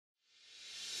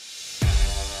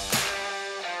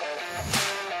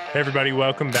Hey, everybody,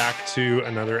 welcome back to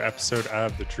another episode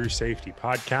of the True Safety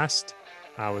Podcast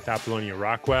with Apolonia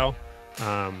Rockwell.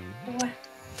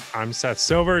 I'm Seth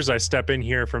Silvers. I step in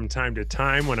here from time to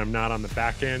time when I'm not on the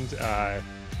back end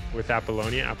with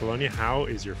Apolonia. Apolonia, how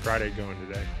is your Friday going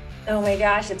today? Oh my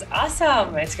gosh, it's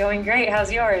awesome. It's going great. How's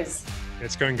yours?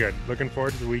 It's going good. Looking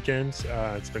forward to the weekend.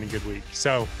 It's been a good week.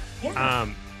 So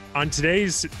on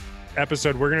today's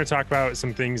episode, we're going to talk about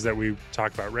some things that we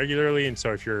talk about regularly. And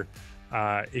so if you're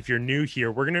new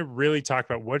here, we're going to really talk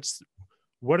about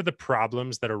what are the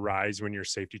problems that arise when your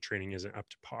safety training isn't up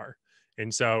to par.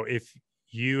 And so if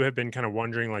you have been kind of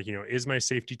wondering, like, is my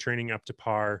safety training up to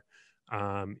par?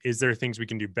 Is there things we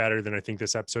can do better? Then I think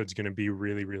this episode is going to be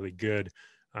really, really good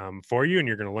for you, and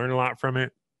you're going to learn a lot from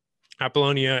it.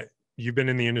 Apolonia, you've been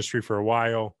in the industry for a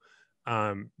while.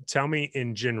 Tell me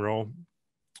in general,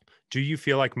 do you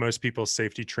feel like most people's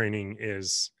safety training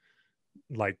is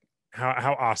like,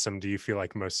 how awesome do you feel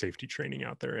like most safety training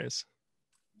out there is?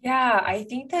 Yeah, I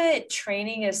think that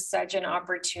training is such an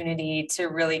opportunity to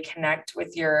really connect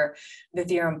with your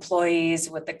employees,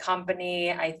 with the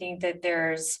company. I think that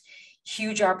there's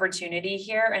huge opportunity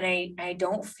here. And I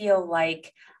don't feel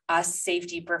like us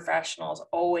safety professionals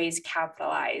always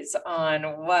capitalize on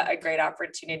what a great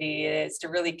opportunity it is to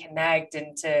really connect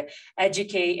and to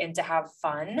educate and to have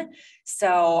fun.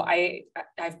 So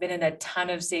I've been in a ton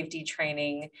of safety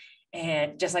training,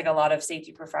 and just like a lot of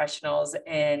safety professionals.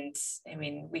 And I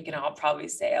mean, we can all probably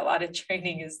say a lot of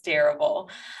training is terrible,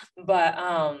 but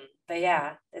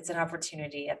yeah, it's an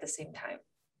opportunity at the same time.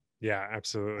 Yeah,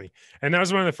 absolutely. And that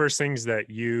was one of the first things that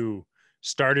you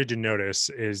started to notice,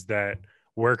 is that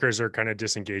workers are kind of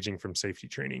disengaging from safety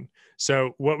training.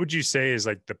 So what would you say is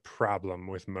like the problem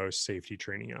with most safety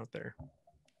training out there?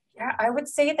 Yeah, I would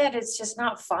say that it's just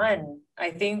not fun.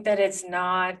 I think that it's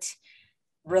not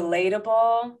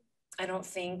relatable. I don't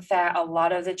think that a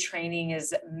lot of the training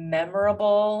is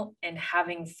memorable and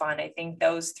having fun. I think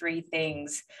those three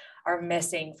things are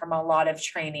missing from a lot of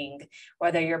training,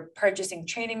 whether you're purchasing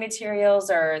training materials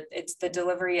or it's the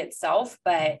delivery itself.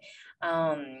 But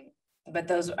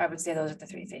those, I would say those are the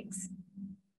three things.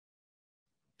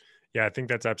 Yeah, I think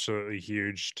that's absolutely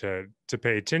huge to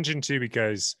pay attention to,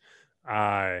 because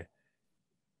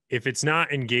if it's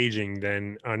not engaging,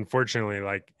 then unfortunately,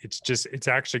 like, it's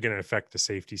actually going to affect the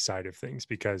safety side of things,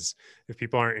 because if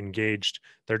people aren't engaged,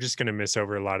 they're just going to miss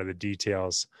over a lot of the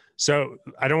details. So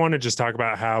I don't want to just talk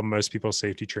about how most people's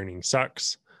safety training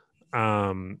sucks.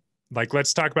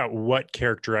 Let's talk about what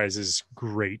characterizes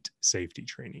great safety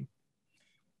training.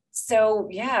 So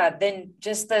yeah, then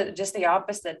just the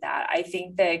opposite of that. I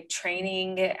think that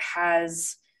training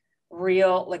has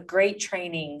great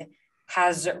training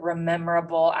has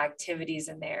memorable activities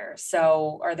in there.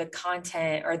 So, or the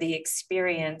content or the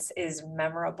experience is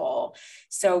memorable.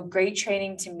 So great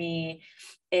training to me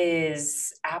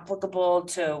is applicable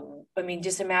to, I mean,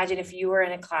 just imagine if you were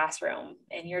in a classroom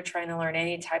and you're trying to learn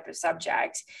any type of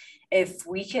subject. If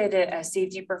we could, as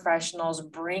safety professionals,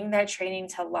 bring that training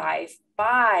to life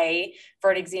by,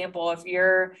 for an example, if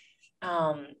you're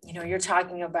you're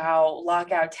talking about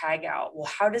lockout, tagout. Well,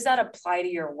 how does that apply to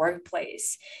your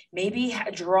workplace? Maybe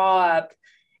draw up,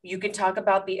 you can talk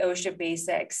about the OSHA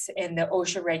basics and the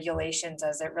OSHA regulations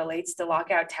as it relates to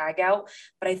lockout, tagout.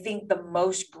 But I think the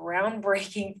most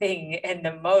groundbreaking thing and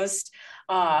the most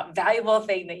valuable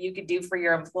thing that you could do for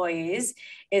your employees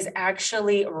is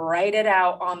actually write it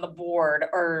out on the board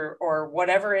or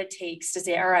whatever it takes to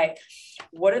say, all right,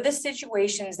 what are the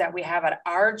situations that we have at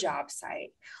our job site?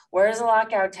 Where's the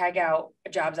lockout, tagout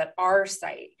jobs at our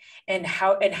site? And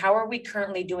how are we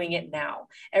currently doing it now?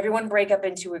 Everyone break up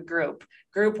into a group.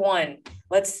 Group one,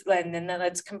 let's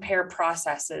compare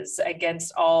processes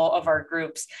against all of our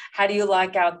groups. How do you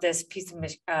lock out this piece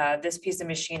of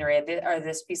machinery or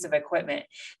this piece of equipment?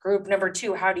 Group number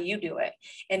two, how do you do it?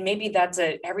 And maybe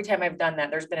every time I've done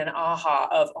that, there's been an aha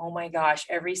of, oh my gosh,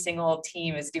 every single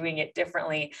team is doing it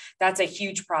differently. That's a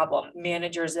huge problem.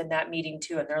 Managers in that meeting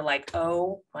too, and they're like,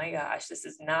 oh my gosh, this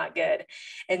is not good.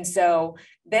 And so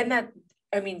then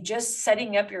just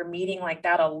setting up your meeting like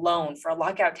that alone for a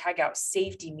lockout, tagout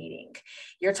safety meeting,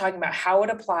 you're talking about how it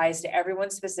applies to everyone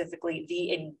specifically.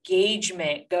 The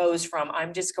engagement goes from,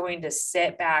 I'm just going to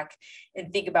sit back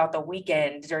and think about the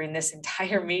weekend during this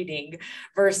entire meeting,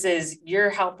 versus you're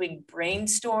helping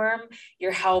brainstorm,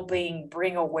 you're helping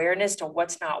bring awareness to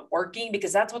what's not working,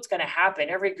 because that's what's going to happen.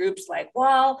 Every group's like,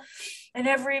 well, I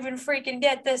never even freaking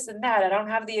get this and that. I don't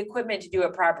have the equipment to do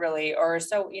it properly. Or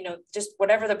so, just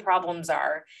whatever the problems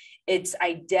are, it's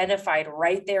identified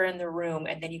right there in the room.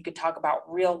 And then you could talk about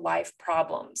real life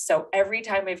problems. So every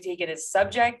time I've taken a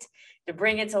subject to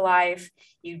bring it to life.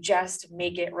 You just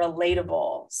make it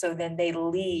relatable. So then they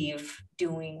leave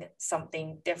doing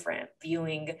something different,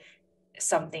 viewing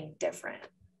something different.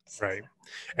 Right.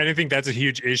 And I think that's a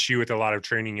huge issue with a lot of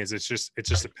training is it's just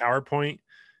a PowerPoint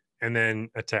and then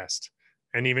a test.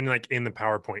 And even like in the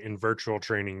PowerPoint in virtual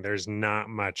training, there's not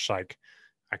much like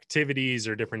activities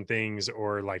or different things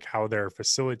or like how they're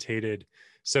facilitated,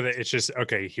 so that it's just,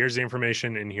 okay, here's the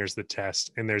information and here's the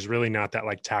test. And there's really not that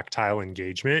like tactile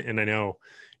engagement. And I know,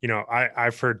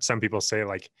 I've heard some people say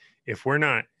like, if we're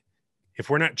not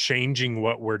changing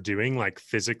what we're doing, like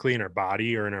physically in our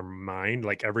body or in our mind,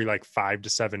 like every like 5 to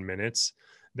 7 minutes,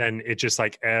 then it just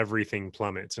like everything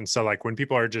plummets. And so like when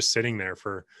people are just sitting there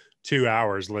for 2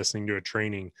 hours listening to a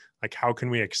training, like how can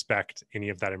we expect any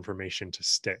of that information to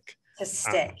stick? To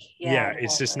stick. Yeah,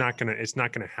 it's just not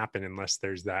gonna happen unless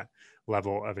there's that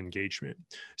level of engagement.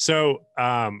 So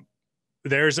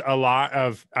there's a lot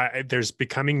of there's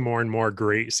becoming more and more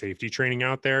great safety training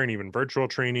out there, and even virtual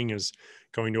training is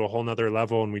going to a whole nother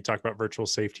level. And we talk about virtual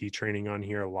safety training on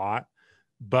here a lot.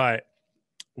 But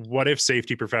what if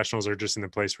safety professionals are just in the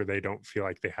place where they don't feel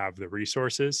like they have the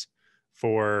resources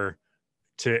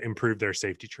to improve their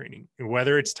safety training, and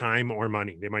whether it's time or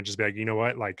money? They might just be like, you know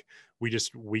what, like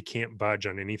we can't budge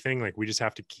on anything. Like we just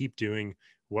have to keep doing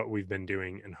what we've been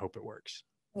doing and hope it works.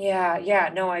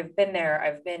 Yeah. No, I've been there.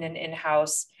 I've been an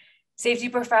in-house safety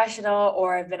professional,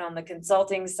 or I've been on the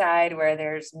consulting side where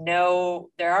there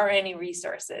aren't any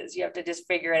resources. You have to just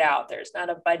figure it out. There's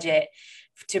not a budget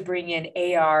to bring in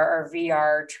AR or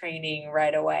VR training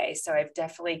right away. So I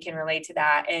definitely can relate to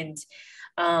that. And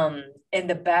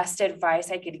the best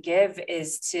advice I could give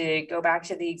is to go back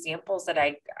to the examples that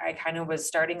I kind of was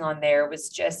starting on there, was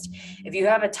just, if you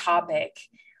have a topic,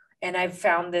 and I've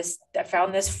found this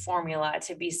formula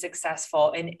to be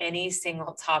successful in any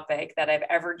single topic that I've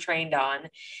ever trained on.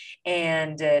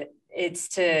 And it's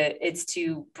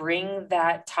to bring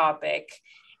that topic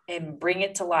and bring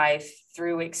it to life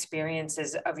through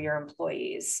experiences of your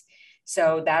employees.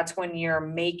 So that's when you're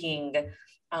making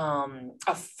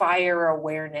a fire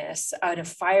awareness and a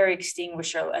fire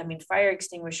extinguisher. Fire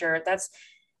extinguisher, that's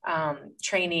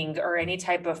training, or any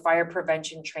type of fire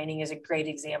prevention training is a great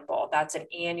example. That's an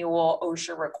annual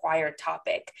OSHA required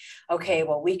topic. Okay,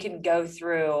 well, we can go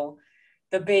through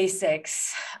the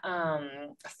basics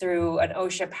through an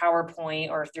OSHA PowerPoint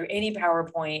or through any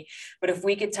PowerPoint. But if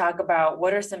we could talk about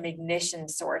what are some ignition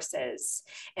sources,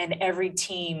 and every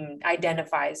team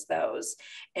identifies those,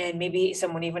 and maybe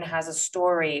someone even has a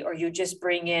story, or you just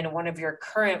bring in one of your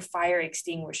current fire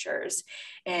extinguishers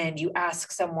and you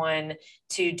ask someone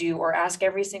to do, or ask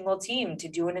every single team to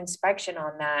do an inspection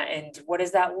on that. And what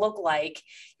does that look like?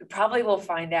 You probably will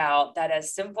find out that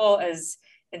as simple as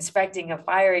inspecting a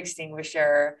fire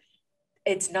extinguisher,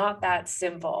 it's not that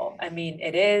simple.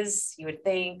 It is, you would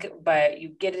think, but you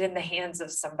get it in the hands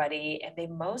of somebody and they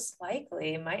most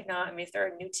likely might not. If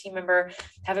they're a new team member,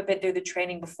 haven't been through the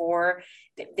training before,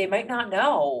 they might not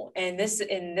know. And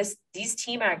these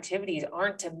team activities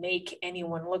aren't to make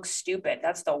anyone look stupid.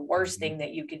 That's the worst thing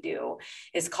that you could do,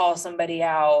 is call somebody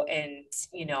out and,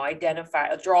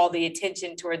 draw the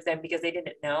attention towards them because they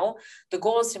didn't know. The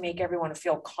goal is to make everyone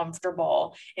feel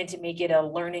comfortable and to make it a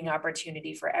learning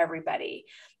opportunity for everybody.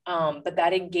 But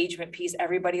that engagement piece,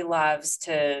 everybody loves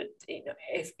to,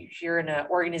 if you're in an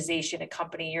organization, a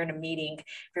company, you're in a meeting,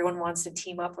 everyone wants to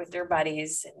team up with their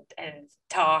buddies and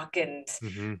talk, and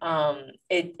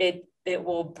it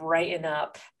will brighten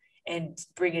up and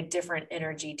bring a different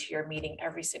energy to your meeting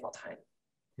every single time.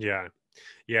 Yeah,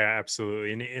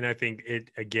 absolutely. And I think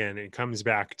it comes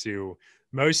back to,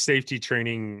 most safety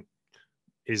training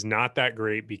is not that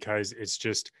great because it's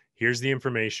just, here's the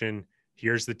information,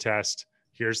 here's the test,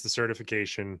 here's the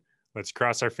certification. Let's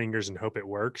cross our fingers and hope it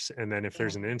works. And then if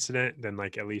there's an incident, then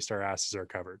like at least our asses are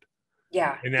covered.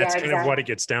 Yeah. And that's kind of what it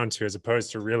gets down to, as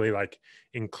opposed to really like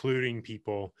including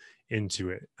people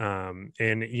into it. And,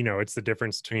 it's the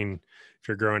difference between, if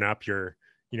you're growing up, you're,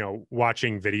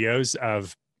 watching videos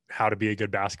of how to be a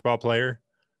good basketball player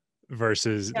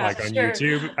versus on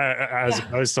YouTube, as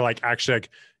opposed to like actually like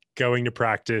going to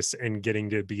practice and getting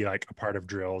to be like a part of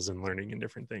drills and learning in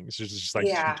different things. It's just like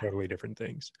two totally different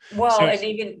things. Well, and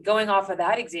even going off of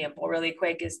that example really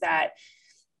quick, is that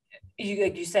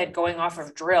like you said, going off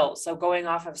of drills. So going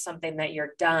off of something that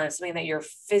you're done, something that you're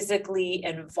physically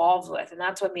involved with. And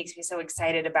that's what makes me so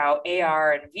excited about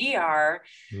AR and VR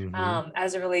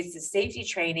as it relates to safety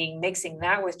training, mixing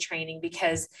that with training,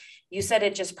 because you said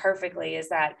it just perfectly, is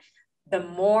that the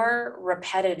more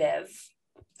repetitive,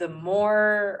 the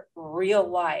more real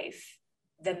life,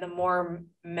 then the more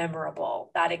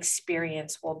memorable that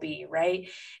experience will be, right?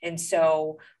 And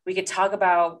so we could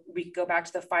go back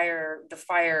to the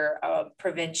fire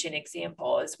prevention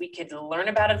example, is we could learn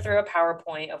about it through a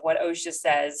PowerPoint of what OSHA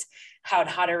says, how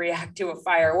to react to a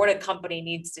fire, what a company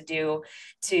needs to do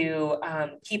to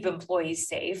keep employees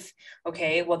safe.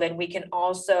 Okay, well then we can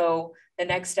also, the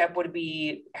next step would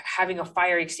be having a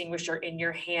fire extinguisher in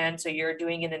your hand. So you're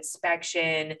doing an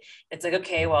inspection. It's like,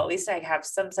 okay, well, at least I have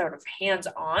some sort of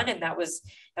hands-on, and that was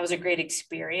a great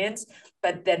experience.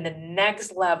 But then the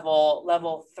next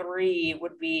level 3,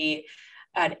 would be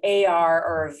an AR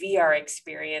or a VR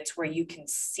experience where you can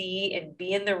see and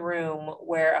be in the room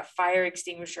where a fire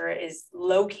extinguisher is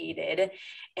located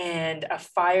and a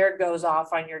fire goes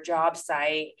off on your job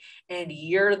site, and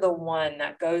you're the one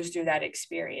that goes through that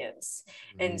experience.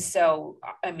 And so,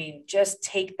 I mean, just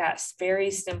take that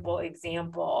very simple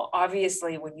example.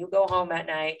 Obviously, when you go home at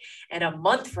night and a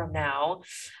month from now,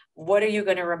 what are you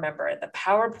going to remember? The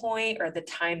PowerPoint or the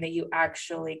time that you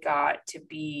actually got to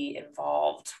be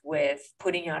involved with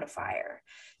putting out a fire?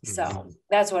 So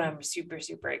that's what I'm super,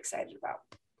 super excited about.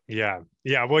 Yeah.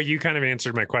 Yeah. Well, you kind of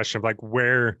answered my question of like,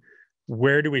 where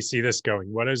do we see this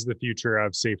going? What does the future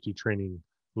of safety training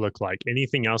look like?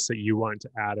 Anything else that you want to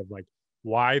add of like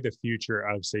why the future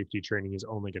of safety training is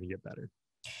only going to get better?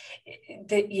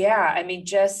 Yeah. I mean,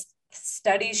 just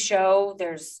studies show,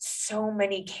 there's so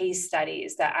many case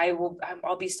studies that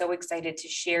I'll be so excited to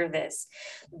share this,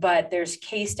 but there's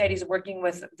case studies working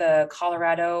with the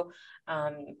Colorado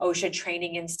OSHA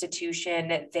training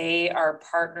institution. They are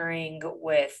partnering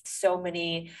with so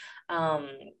many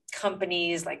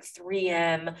companies like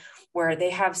 3M, where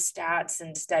they have stats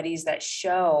and studies that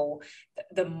show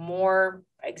the more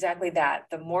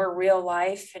real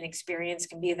life and experience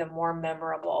can be, the more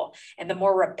memorable and the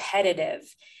more repetitive.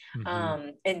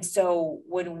 And so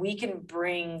when we can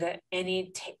bring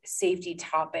any safety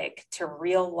topic to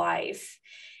real life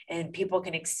and people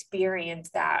can experience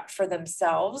that for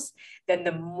themselves, then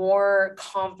the more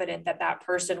confident that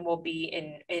person will be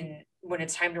in when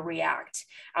it's time to react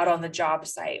out on the job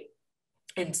site.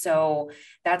 And so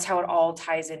that's how it all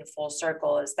ties in full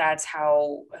circle, is that's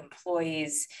how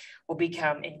employees will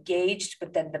become engaged.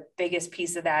 But then the biggest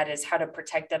piece of that is how to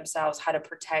protect themselves,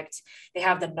 they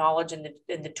have the knowledge and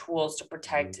the tools to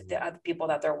protect the other people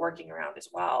that they're working around as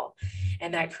well.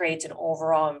 And that creates an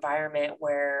overall environment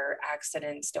where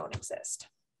accidents don't exist.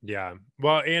 Yeah.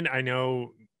 Well, and I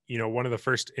know, one of the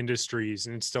first industries,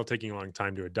 and it's still taking a long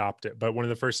time to adopt it, but one of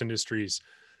the first industries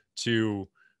to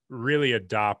really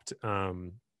adopt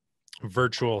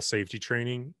virtual safety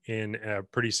training in a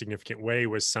pretty significant way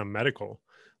was some medical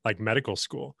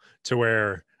school, to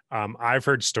where I've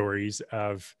heard stories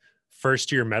of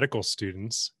first year medical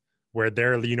students where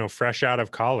they're, fresh out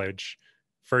of college,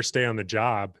 first day on the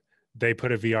job, they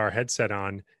put a VR headset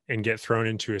on and get thrown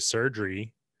into a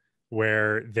surgery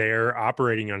where they're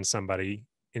operating on somebody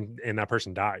and that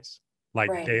person dies.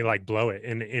 Like they blow it.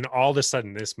 And all of a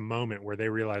sudden this moment where they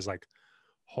realize like,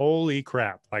 holy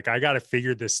crap, like I got to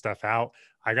figure this stuff out.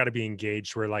 I got to be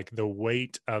engaged, where like the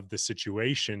weight of the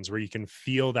situations where you can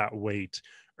feel that weight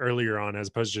earlier on, as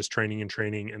opposed to just training.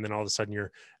 And then all of a sudden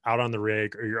you're out on the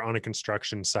rig or you're on a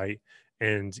construction site,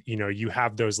 and, you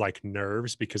have those like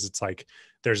nerves because it's like,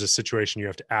 there's a situation you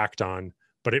have to act on,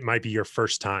 but it might be your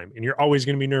first time, and you're always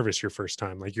going to be nervous your first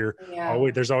time. Like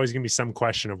there's always going to be some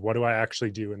question of what do I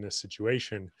actually do in this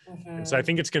situation? And so I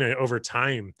think it's going to, over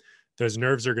time, those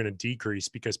nerves are going to decrease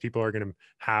because people are going to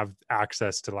have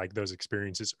access to like those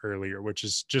experiences earlier, which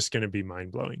is just going to be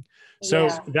mind blowing. So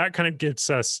that kind of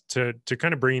gets us to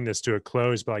kind of bringing this to a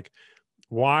close. But like,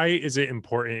 why is it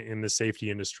important in the safety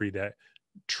industry that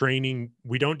training,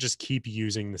 we don't just keep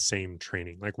using the same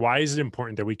training? Like, why is it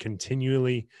important that we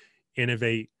continually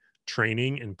innovate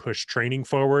training and push training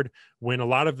forward when a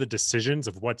lot of the decisions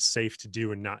of what's safe to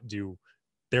do and not do,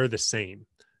 they're the same?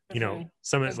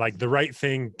 Some is like the right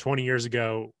thing 20 years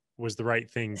ago was the right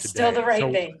thing today. Still the right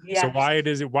thing. Yeah. So why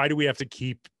do we have to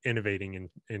keep innovating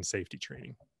in safety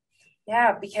training?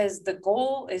 Yeah, because the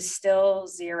goal is still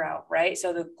zero, right?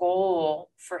 So the goal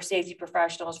for safety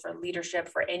professionals, for leadership,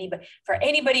 for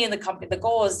anybody in the company, the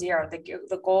goal is zero.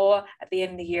 The goal at the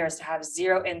end of the year is to have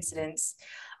zero incidents,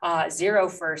 zero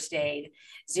first aid,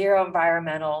 zero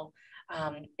environmental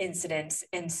incidents.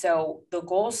 And so the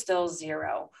goal is still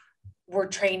zero. We're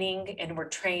training and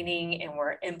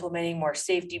we're implementing more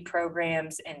safety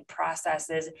programs and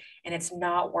processes, and it's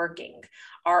not working.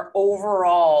 Our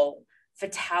overall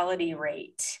fatality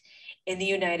rate in the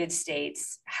United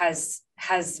States has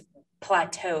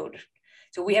plateaued.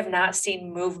 So we have not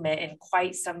seen movement in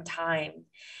quite some time.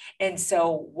 And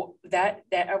so that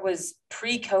was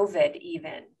pre-COVID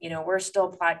even, we're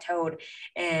still plateaued,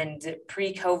 and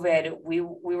pre-COVID, we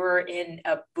were in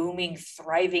a booming,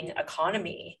 thriving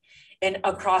economy and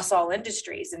across all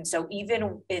industries. And so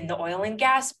even in the oil and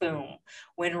gas boom,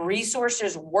 when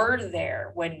resources were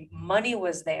there, when money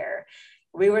was there,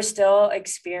 we were still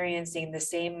experiencing the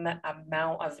same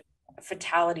amount of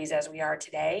fatalities as we are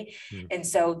today. And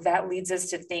so that leads us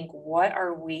to think, what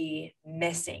are we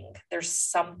missing? There's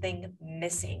something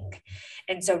missing.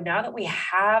 And so now that we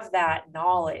have that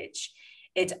knowledge,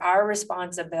 it's our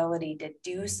responsibility to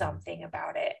do something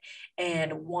about it.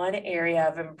 And one area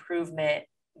of improvement,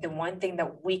 the one thing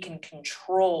that we can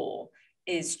control,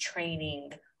 is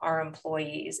training our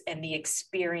employees and the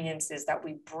experiences that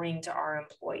we bring to our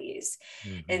employees.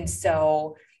 And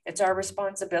so it's our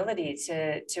responsibility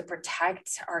to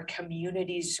protect our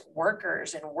community's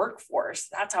workers and workforce.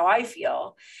 That's how I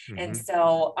feel. And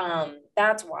so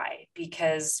that's why,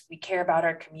 because we care about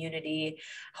our community,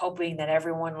 hoping that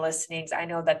everyone listening, I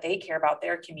know that they care about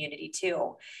their community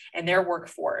too, and their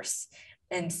workforce.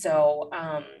 And so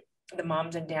the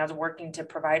moms and dads working to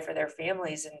provide for their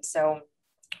families. And so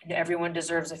everyone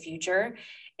deserves a future.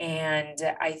 And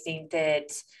I think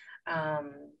that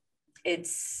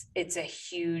it's a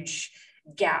huge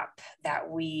gap that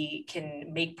we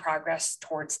can make progress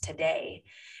towards today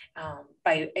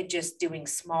by just doing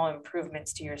small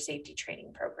improvements to your safety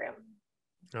training program.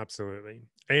 Absolutely.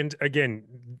 And again,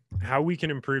 how we can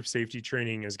improve safety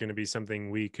training is going to be something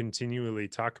we continually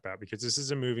talk about, because this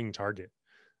is a moving target.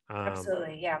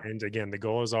 Absolutely. Yeah. And again, the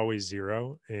goal is always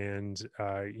zero. And,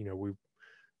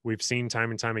 we've seen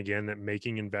time and time again that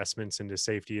making investments into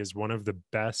safety is one of the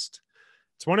best.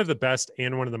 It's one of the best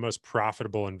and one of the most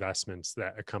profitable investments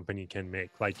that a company can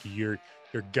make. Like you're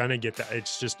gonna get that.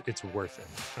 It's worth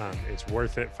it. It's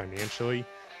worth it financially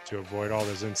to avoid all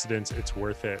those incidents. It's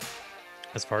worth it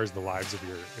as far as the lives of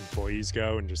your employees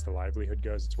go and just the livelihood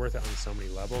goes. It's worth it on so many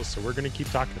levels. So we're going to keep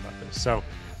talking about this. So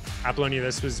Apolonia,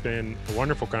 this has been a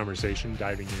wonderful conversation,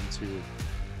 diving into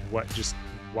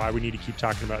why we need to keep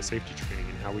talking about safety training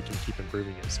and how we can keep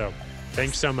improving it. So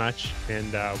thanks so much.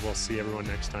 And we'll see everyone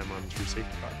next time on the True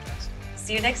Safety Podcast.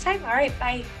 See you next time. All right.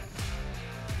 Bye.